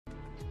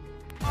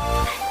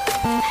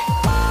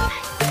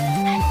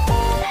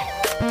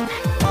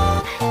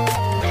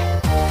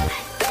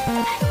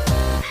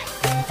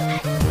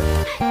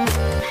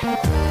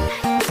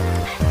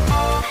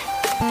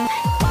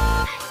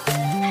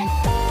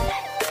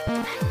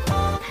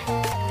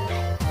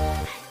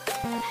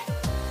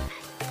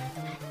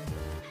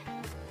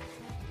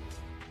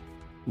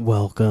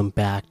Welcome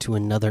back to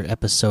another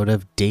episode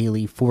of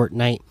Daily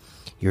Fortnite,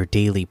 your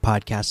daily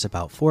podcast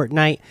about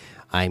Fortnite.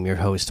 I'm your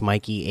host,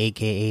 Mikey,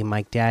 aka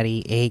Mike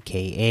Daddy,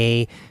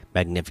 aka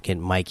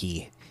Magnificent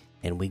Mikey.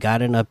 And we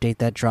got an update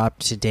that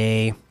dropped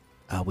today.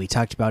 We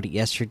talked about it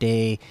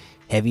yesterday.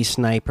 Heavy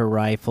sniper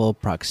rifle,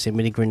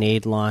 proximity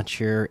grenade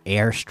launcher,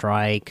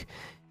 airstrike,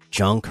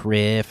 junk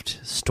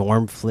rift,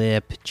 storm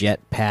flip,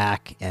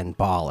 jetpack, and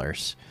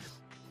ballers.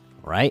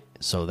 All right,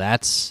 so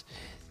that's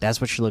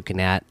what you're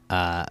looking at.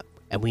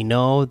 And we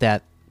know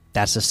that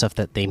that's the stuff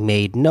that they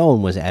made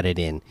known was added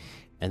in.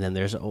 And then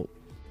there's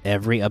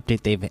every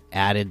update they've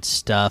added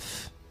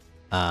stuff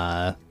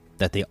that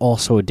they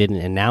also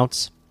didn't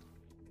announce.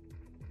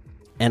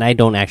 And I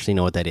don't actually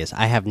know what that is.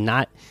 I have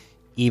not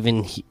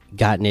even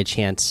gotten a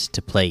chance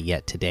to play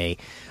yet today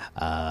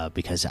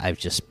because I've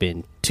just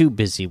been too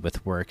busy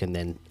with work and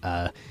then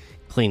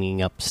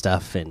cleaning up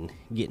stuff and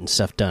getting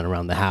stuff done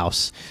around the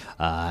house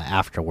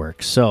after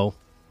work. So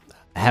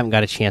I haven't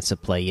got a chance to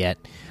play yet.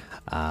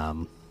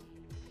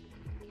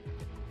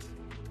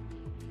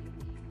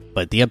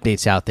 But the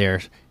update's out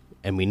there,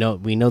 and we know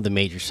the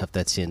major stuff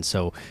that's in.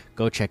 So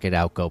go check it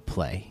out, go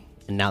play.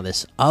 And now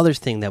this other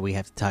thing that we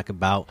have to talk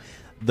about,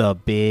 the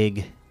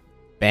Big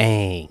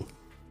Bang,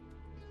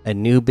 a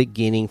new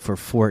beginning for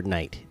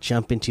Fortnite.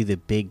 Jump into the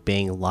Big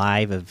Bang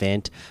live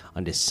event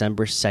on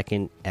December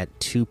 2nd at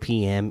 2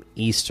 p.m.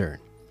 Eastern.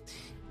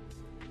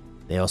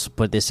 They also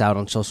put this out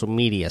on social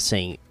media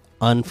saying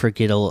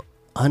unforgettable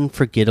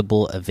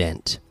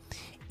event.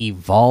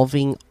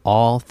 Evolving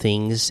all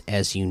things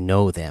as you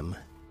know them.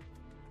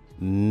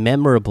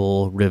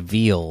 Memorable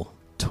reveal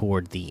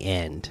toward the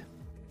end.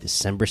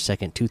 December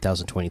 2nd,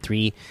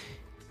 2023,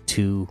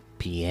 2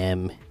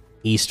 p.m.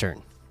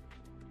 Eastern.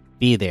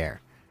 Be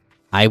there.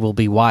 I will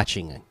be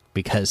watching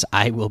because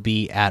I will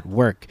be at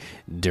work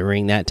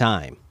during that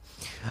time.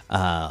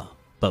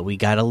 But we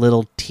got a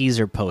little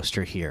teaser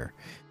poster here.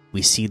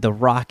 We see the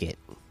rocket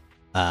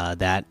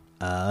that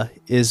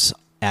is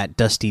at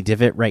Dusty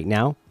Divot right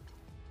now.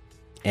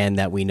 And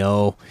that we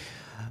know,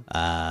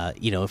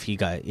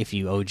 if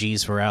you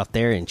OGs were out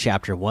there in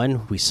Chapter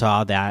 1, we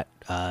saw that,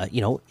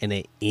 in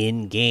an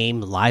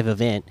in-game live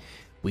event,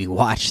 we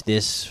watched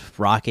this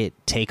rocket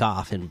take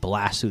off and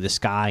blast through the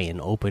sky and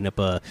open up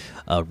a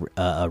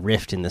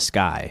rift in the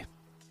sky.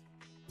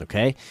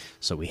 Okay,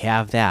 so we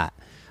have that.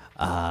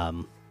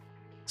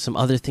 Some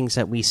other things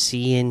that we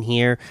see in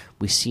here,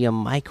 we see a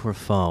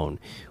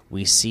microphone,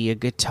 we see a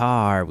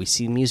guitar, we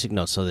see music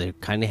notes, so they're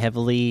kind of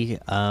heavily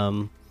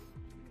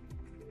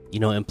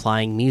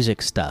implying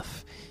music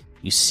stuff.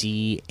 You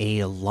see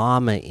a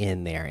llama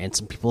in there, and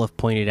some people have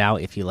pointed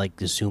out if you like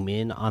to zoom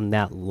in on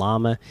that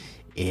llama,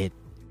 it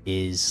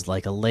is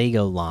like a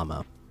Lego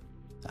llama.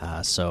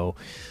 So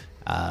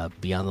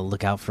be on the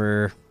lookout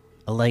for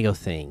a Lego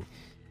thing.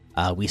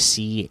 We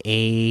see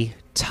a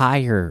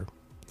tire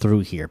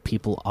through here.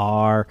 People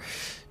are,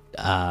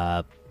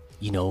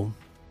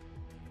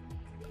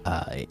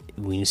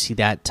 when you see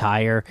that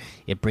tire,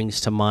 it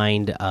brings to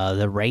mind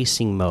the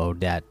racing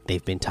mode that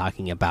they've been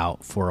talking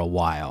about for a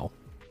while.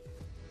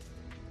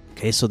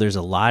 Okay, so there's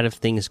a lot of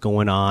things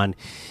going on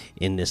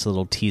in this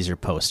little teaser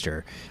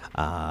poster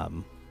that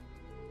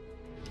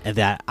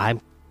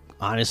I'm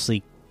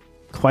honestly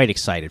quite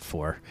excited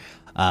for.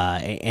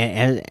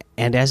 And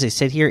as I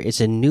said here,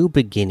 it's a new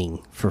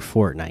beginning for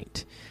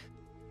Fortnite.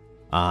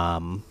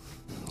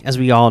 As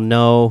we all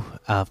know,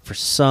 for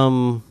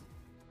some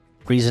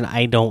reason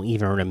I don't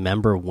even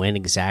remember when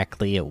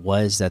exactly it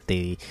was that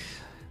they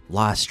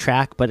lost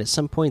track, but at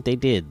some point they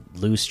did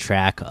lose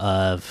track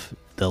of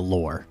the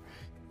lore.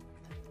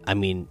 I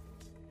mean,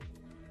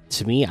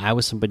 to me, I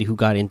was somebody who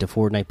got into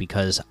Fortnite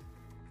because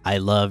I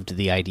loved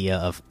the idea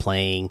of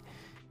playing,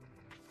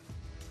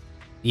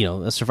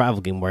 a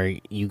survival game where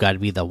you got to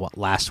be the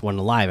last one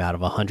alive out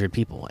of 100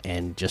 people,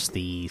 and just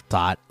the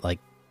thought, like,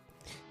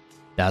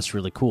 that's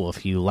really cool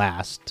if you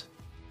last.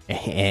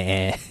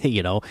 And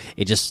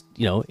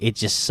it's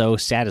just so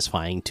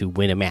satisfying to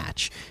win a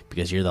match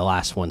because you're the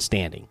last one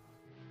standing.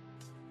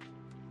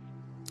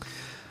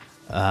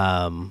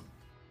 But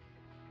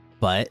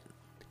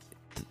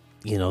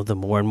the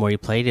more and more you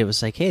played, it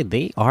was like, hey,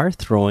 they are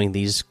throwing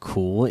these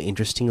cool,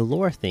 interesting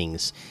lore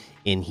things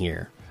in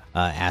here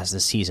as the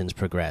seasons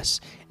progress.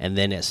 And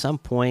then at some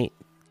point,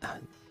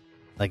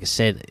 like I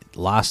said,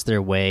 lost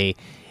their way,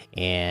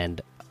 and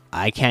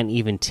I can't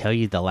even tell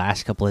you the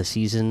last couple of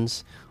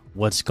seasons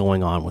what's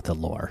going on with the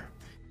lore.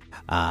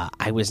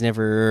 I was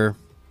never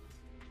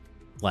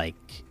like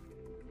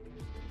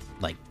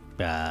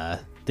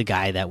the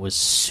guy that was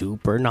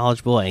super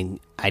knowledgeable, and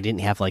I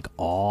didn't have like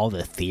all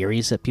the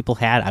theories that people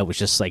had. I was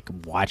just like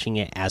watching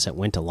it as it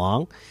went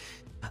along.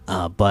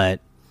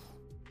 But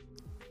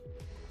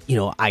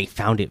I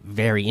found it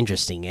very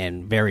interesting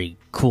and very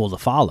cool to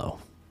follow.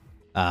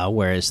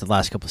 Whereas the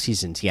last couple of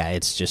seasons, yeah,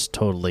 it's just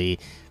totally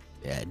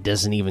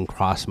doesn't even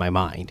cross my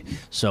mind.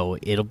 So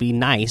it'll be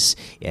nice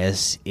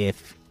as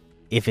if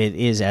it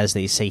is, as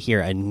they say here,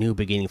 a new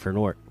beginning for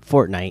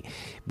Fortnite,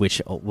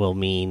 which will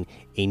mean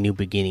a new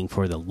beginning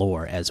for the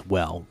lore as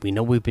well. We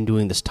know we've been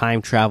doing this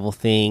time travel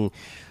thing.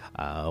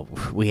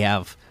 We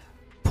have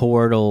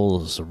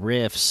portals,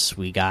 rifts.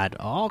 We got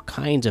all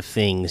kinds of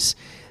things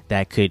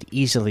that could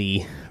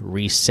easily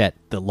reset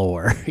the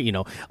lore.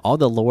 All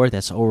the lore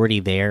that's already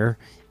there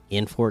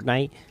in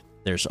Fortnite.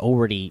 There's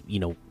already,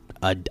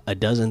 a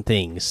dozen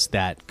things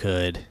that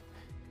could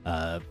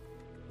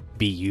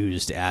be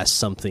used as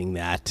something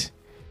that,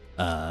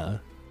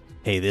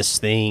 hey, this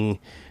thing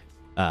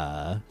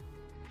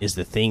is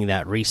the thing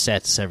that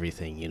resets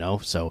everything.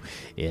 So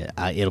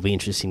it'll be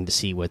interesting to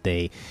see what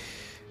they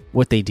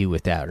do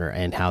with that,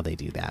 and how they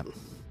do that.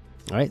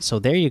 All right, so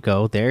there you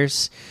go.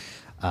 There's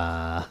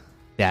that.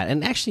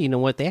 And actually, you know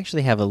what? They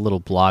actually have a little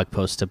blog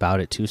post about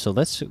it too. So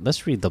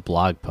let's read the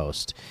blog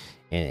post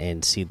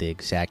and see the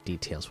exact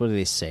details. What do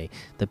they say?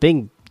 The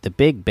Big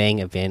Bang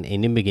event, a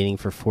new beginning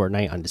for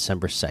Fortnite on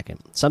December 2nd.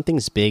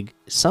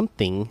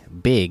 Something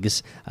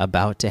big's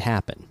about to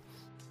happen.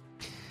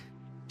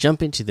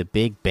 Jump into the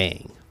Big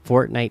Bang,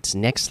 Fortnite's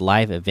next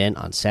live event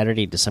on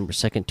Saturday, December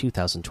 2nd,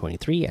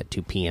 2023 at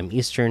 2 p.m.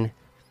 Eastern.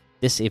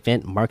 This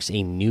event marks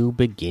a new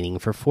beginning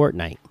for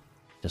Fortnite.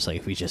 Just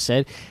like we just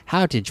said,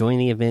 how to join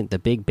the event. The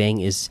Big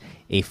Bang is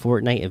a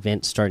Fortnite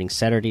event starting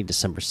Saturday,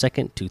 December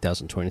 2nd,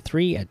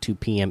 2023 at 2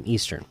 p.m.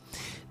 Eastern.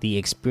 The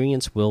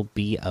experience will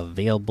be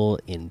available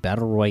in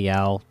Battle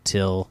Royale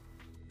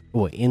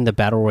in the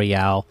Battle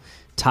Royale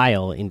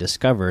tile in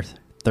Discover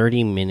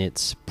 30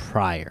 minutes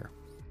prior.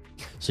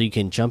 So you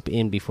can jump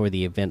in before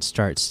the event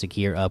starts to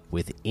gear up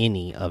with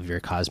any of your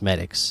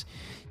cosmetics.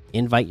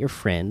 Invite your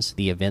friends.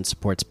 The event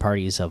supports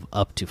parties of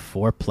up to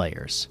 4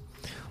 players.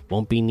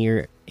 Won't be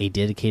near a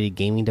dedicated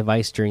gaming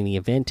device during the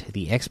event.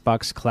 The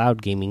Xbox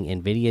Cloud Gaming,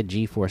 Nvidia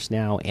GeForce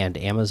Now, and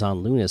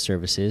Amazon Luna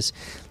services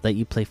let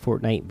you play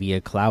Fortnite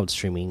via cloud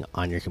streaming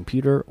on your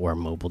computer or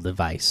mobile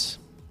device.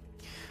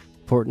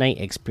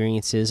 Fortnite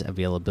experiences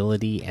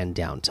availability and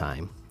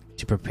downtime.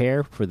 To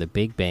prepare for the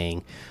Big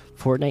Bang,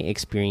 Fortnite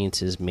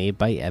experiences made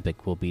by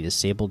Epic will be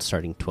disabled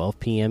starting 12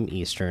 p.m.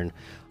 Eastern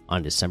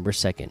on December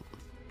 2nd.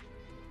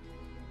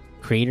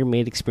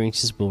 Creator-made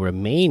experiences will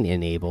remain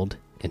enabled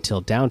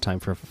until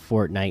downtime for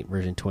Fortnite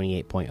version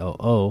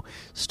 28.00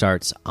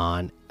 starts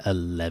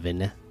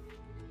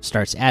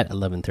at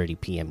 11:30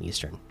 p.m.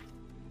 Eastern.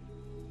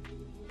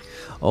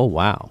 Oh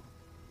wow!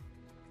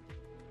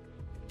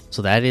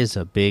 So that's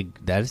a big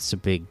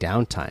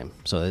downtime.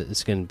 So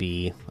it's going to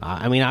be.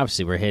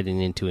 Obviously we're heading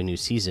into a new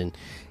season,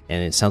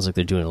 and it sounds like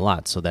they're doing a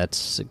lot. So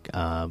that's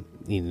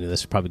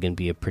this is probably going to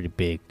be a pretty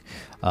big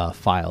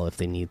file if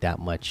they need that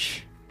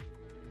much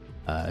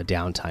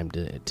downtime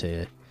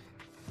to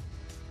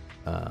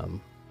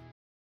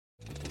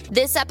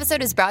This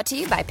episode is brought to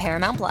you by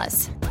Paramount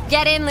Plus.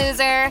 Get in,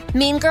 loser!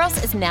 Mean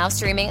Girls is now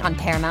streaming on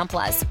Paramount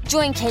Plus.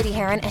 Join Katie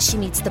Heron as she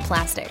meets the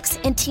plastics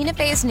in Tina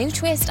Fey's new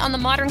twist on the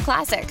modern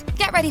classic.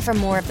 Get ready for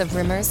more of the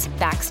rumors,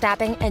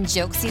 backstabbing, and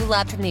jokes you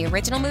loved from the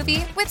original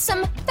movie with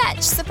some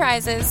fetch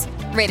surprises.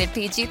 Rated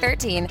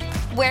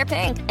PG-13. Wear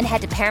pink and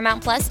head to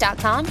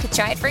ParamountPlus.com to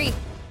try it free.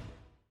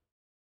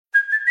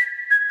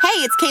 Hey,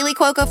 it's Kaylee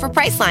Cuoco for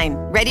Priceline.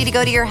 Ready to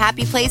go to your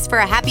happy place for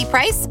a happy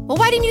price? Well,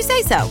 why didn't you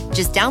say so?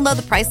 Just download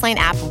the Priceline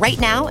app right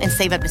now and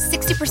save up to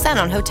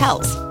 60% on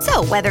hotels.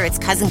 So whether it's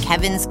Cousin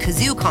Kevin's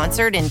Kazoo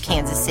Concert in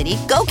Kansas City,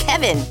 go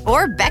Kevin,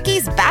 or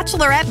Becky's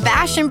Bachelorette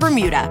Bash in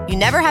Bermuda, you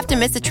never have to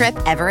miss a trip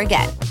ever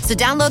again. So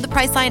download the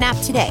Priceline app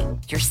today.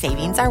 Your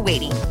savings are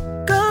waiting.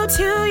 Go to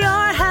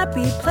your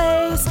happy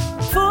place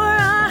for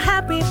a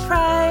happy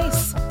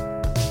price.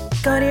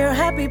 Go to your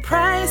happy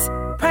price,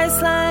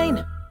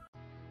 Priceline.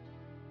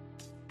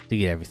 To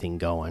get everything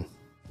going.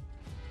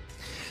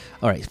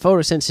 All right,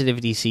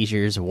 photosensitivity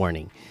seizures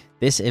warning.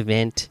 This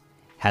event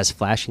has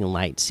flashing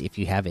lights. If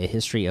you have a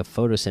history of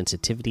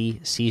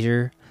photosensitivity,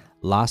 seizure,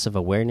 loss of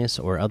awareness,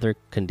 or other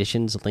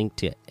conditions linked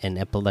to an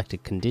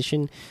epileptic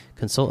condition,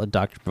 consult a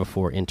doctor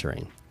before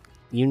entering.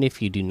 Even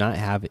if you do not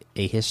have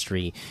a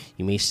history,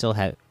 you may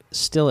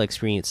still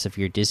experience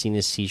severe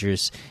dizziness,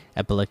 seizures,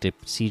 epileptic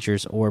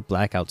seizures, or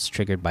blackouts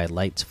triggered by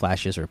lights,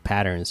 flashes, or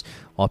patterns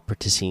while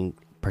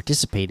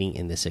participating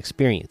in this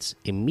experience.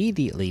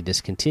 Immediately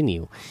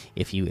discontinue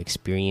if you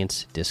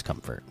experience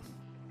discomfort.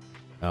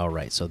 All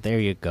right, so there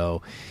you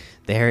go.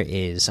 There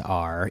is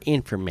our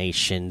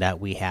information that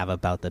we have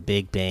about the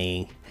Big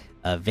Bang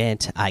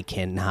event. I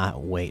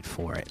cannot wait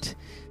for it.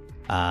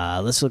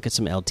 Let's look at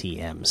some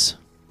LTMs.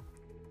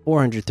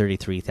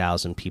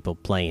 433,000 people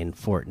playing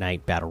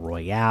Fortnite Battle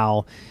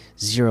Royale.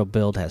 Zero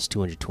Build has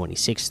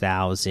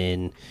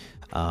 226,000.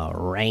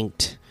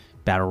 Ranked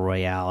Battle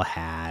Royale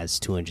has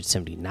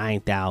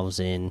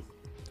 279,000.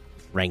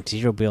 Ranked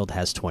Zero Build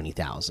has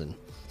 20,000.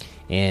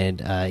 And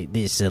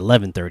this is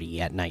 11:30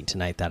 at night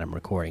tonight that I'm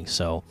recording,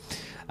 so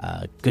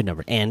good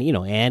number. And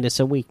and it's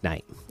a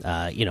weeknight.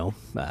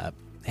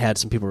 had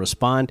some people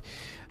respond.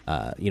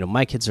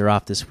 My kids are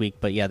off this week,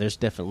 but yeah, there's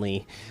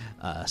definitely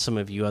some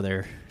of you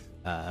other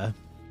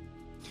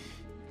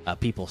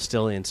people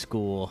still in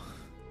school.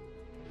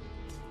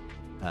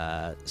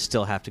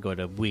 Still have to go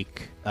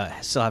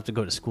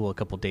to school a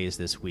couple days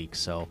this week.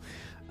 So,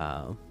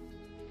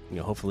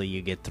 hopefully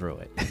you get through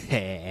it,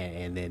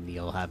 and then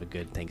you'll have a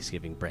good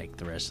Thanksgiving break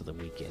the rest of the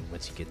weekend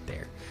once you get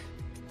there.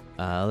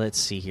 Let's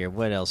see here.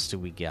 What else do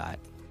we got?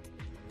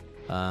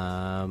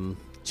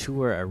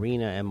 Tour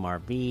Arena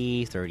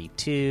MRV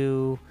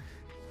 32.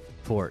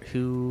 Fort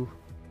Who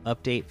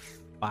update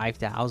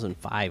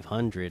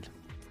 5,500.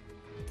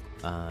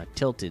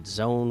 Tilted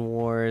Zone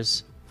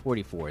Wars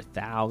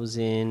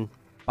 44,000.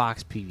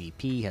 Box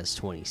PvP has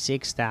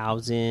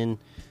 26,000.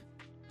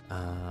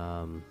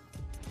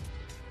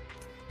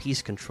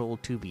 Peace Control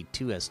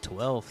 2v2 has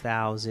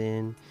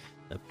 12,000.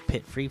 The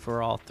Pit Free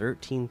for All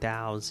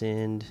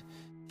 13,000.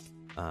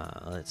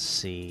 Let's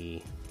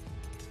see.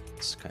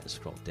 Let's kind of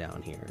scroll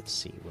down here and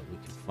see what we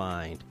can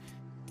find.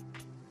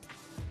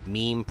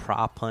 Meme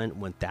Prop Hunt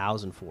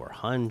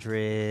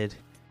 1,400.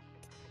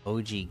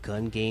 OG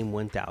Gun Game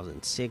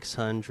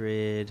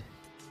 1,600.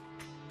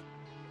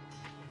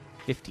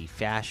 50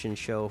 Fashion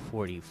Show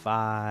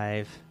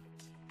 45.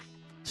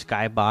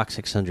 Skybox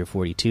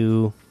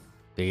 642.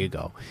 There you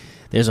go.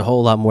 There's a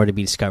whole lot more to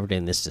be discovered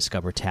in this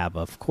Discover tab,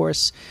 of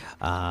course.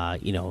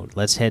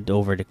 Let's head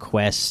over to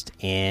Quest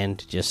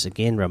and just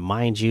again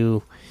remind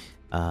you,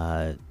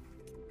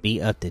 be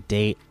up to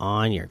date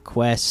on your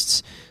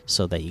quests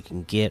so that you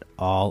can get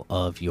all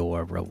of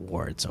your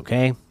rewards.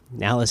 Okay,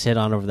 now let's head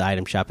on over to the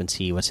item shop and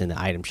see what's in the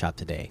item shop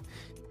today.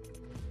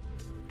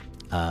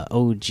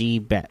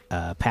 OG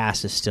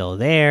pass is still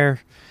there,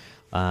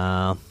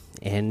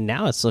 and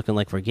now it's looking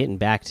like we're getting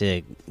back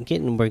to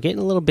we're getting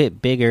a little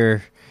bit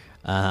bigger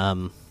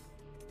item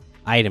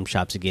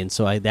shops again.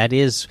 So that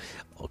is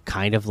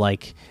kind of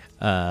like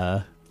OG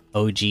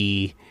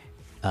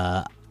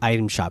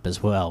item shop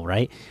as well,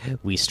 right?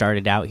 We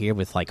started out here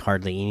with like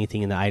hardly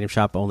anything in the item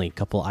shop, only a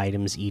couple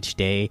items each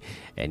day,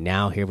 and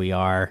now here we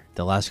are.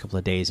 The last couple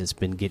of days it's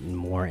been getting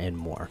more and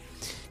more.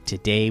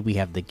 Today we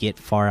have the Get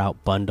Far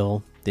Out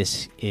bundle.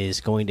 This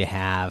is going to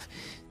have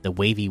the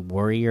Wavy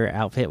Warrior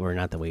outfit, or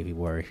not the Wavy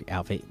Warrior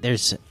outfit.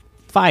 There's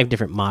 5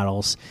 different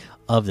models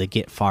of the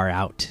Get Far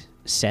Out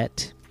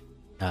set.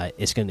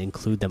 It's going to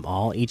include them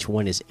all. Each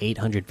one is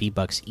 800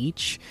 V-Bucks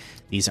each.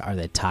 These are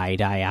the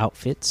tie-dye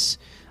outfits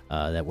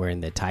that wear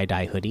in the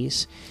tie-dye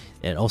hoodies.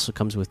 It also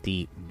comes with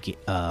the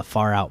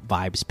Far Out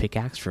Vibes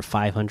pickaxe for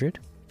 500.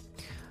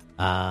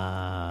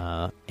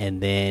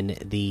 And then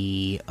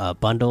the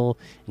bundle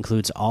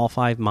includes all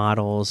 5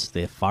 models,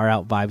 the Far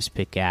Out Vibes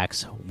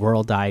pickaxe,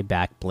 World Eye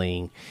back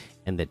bling,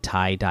 and the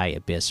tie-dye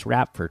Abyss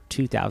wrap for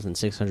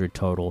 2,600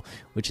 total,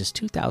 which is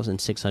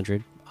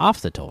 2,600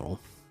 off the total.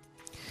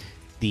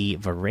 The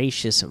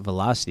Voracious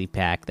Velocity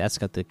pack, that's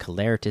got the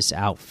Caleritus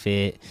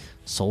outfit,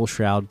 Soul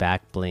Shroud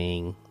back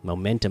bling,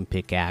 Momentum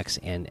pickaxe,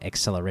 and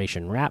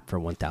Acceleration wrap for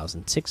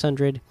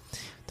 1,600.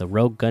 The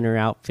Rogue Gunner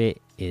outfit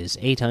is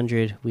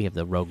 800. We have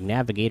the Rogue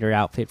Navigator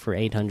outfit for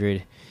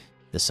 800.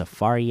 The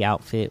Safari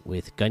outfit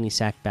with Gunny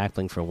Sack back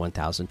bling for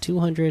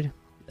 1,200.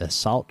 The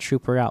Assault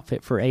Trooper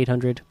outfit for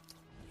 800.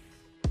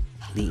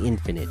 The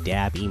Infinite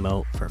Dab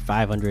emote for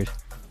 500.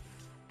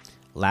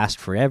 Last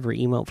Forever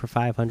emote for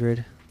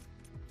 500.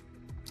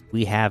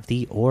 We have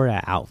the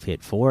Aura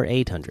outfit for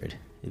 800.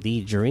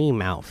 The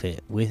Dream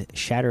outfit with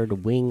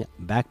Shattered Wing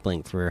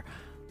backbling for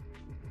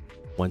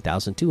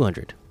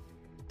 1,200.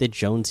 The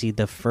Jonesy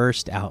the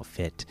First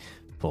outfit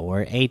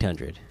for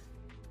 800.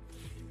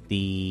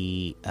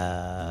 The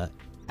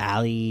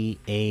Ali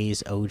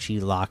A's OG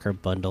Locker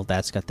bundle,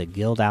 that's got the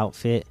Guild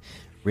outfit,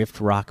 Rift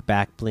Rock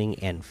backbling,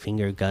 and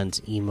Finger Guns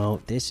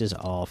emote. This is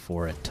all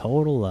for a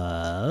total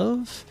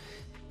of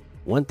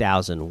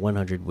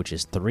 1,100, which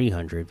is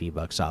 300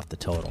 V-Bucks off the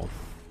total.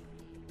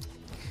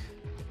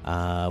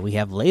 We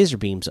have Laser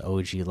Beam's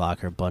OG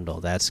Locker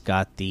bundle. That's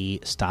got the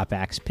Stop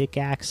Axe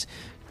pickaxe,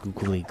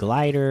 Googly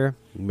Glider,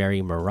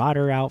 Merry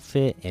Marauder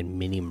outfit, and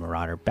Mini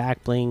Marauder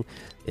backbling.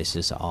 This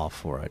is all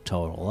for a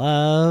total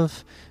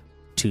of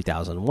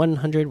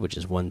 2,100, which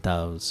is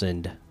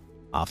 1,000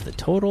 off the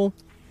total.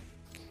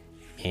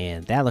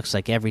 And that looks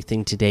like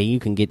everything today. You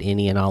can get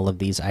any and all of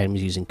these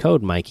items using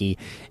code Mikey,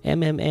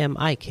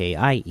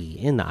 MMMIKIE,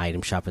 in the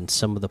item shop, and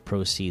some of the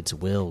proceeds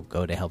will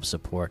go to help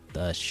support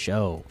the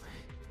show.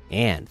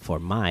 And for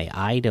my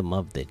item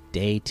of the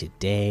day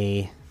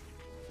today,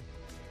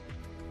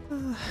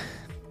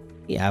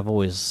 yeah, I've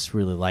always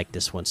really liked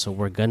this one, so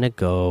we're gonna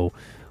go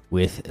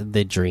with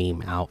the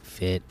Dream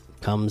outfit.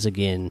 Comes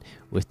again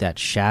with that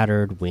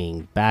Shattered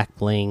Wing back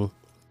bling.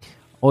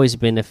 Always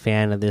been a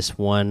fan of this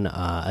one.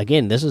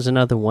 Again, this is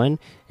another one,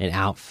 an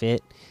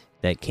outfit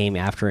that came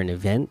after an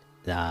event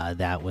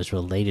that was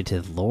related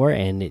to the lore,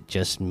 and it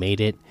just made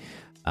it,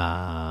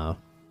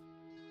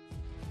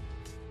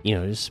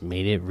 just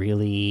made it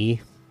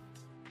really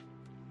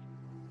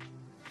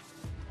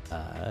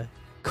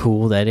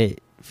cool that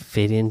it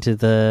fit into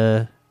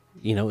the,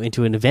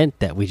 into an event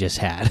that we just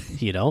had,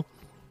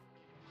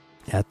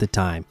 at the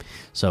time.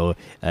 So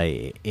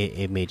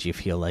it made you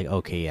feel like,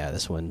 okay, yeah,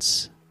 this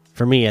one's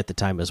for me at the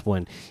time was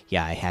one,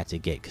 yeah, I had to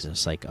get because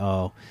it's like,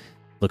 oh,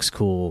 looks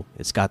cool.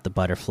 It's got the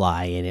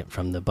butterfly in it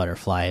from the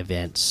butterfly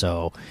event,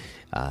 so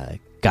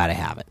gotta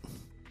have it.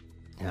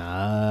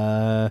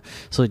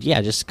 So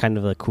yeah, just kind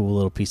of a cool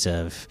little piece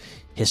of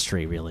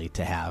history, really,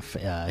 to have.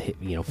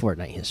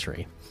 Fortnite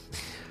history.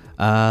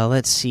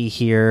 Let's see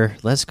here.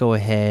 Let's go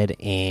ahead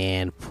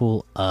and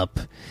pull up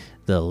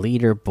the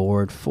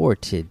leaderboard for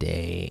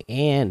today,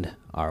 and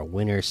our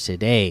winners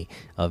today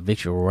of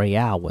Victory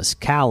Royale was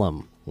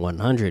Callum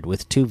 100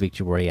 with 2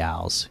 Victory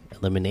Royales.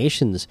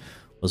 Eliminations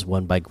was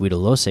won by Guido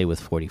Lose with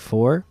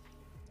 44.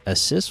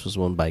 Assists was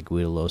won by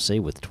Guido Lose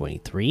with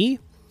 23.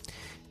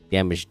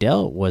 Damage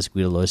dealt was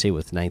Guido Lose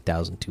with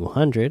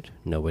 9,200.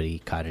 Nobody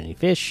caught any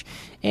fish.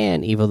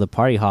 And Evo the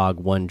Party Hog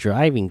won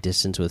driving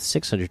distance with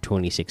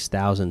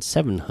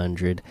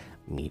 626,700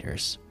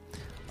 meters.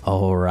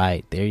 All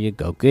right, there you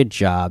go. Good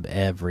job,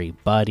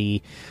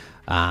 everybody.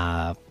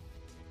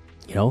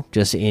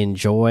 Just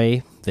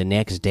enjoy the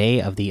next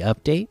day of the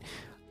update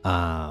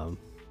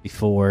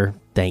before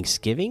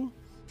Thanksgiving.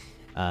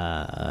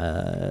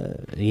 I'm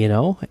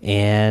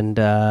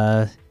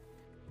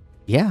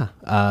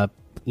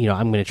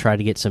going to try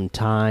to get some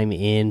time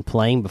in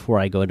playing before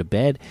I go to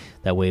bed.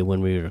 That way,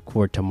 when we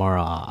record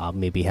tomorrow, I'll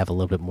maybe have a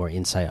little bit more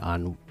insight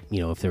on,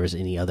 if there was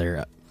any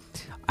other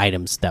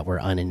items that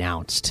were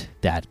unannounced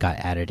that got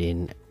added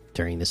in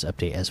during this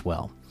update as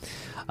well.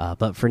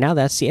 But for now,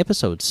 that's the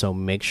episode. So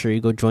make sure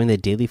you go join the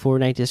Daily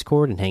Fortnite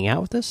Discord and hang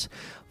out with us.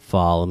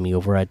 Follow me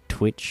over at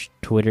Twitch,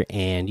 Twitter,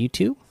 and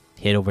YouTube.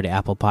 Head over to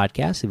Apple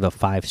Podcasts, leave a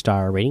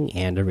 5-star rating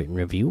and a written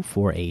review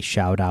for a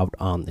shout out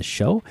on the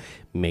show.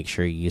 Make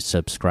sure you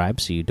subscribe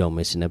so you don't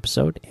miss an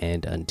episode.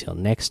 And until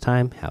next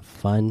time, have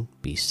fun,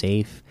 be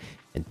safe,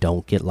 and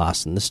don't get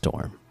lost in the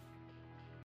storm.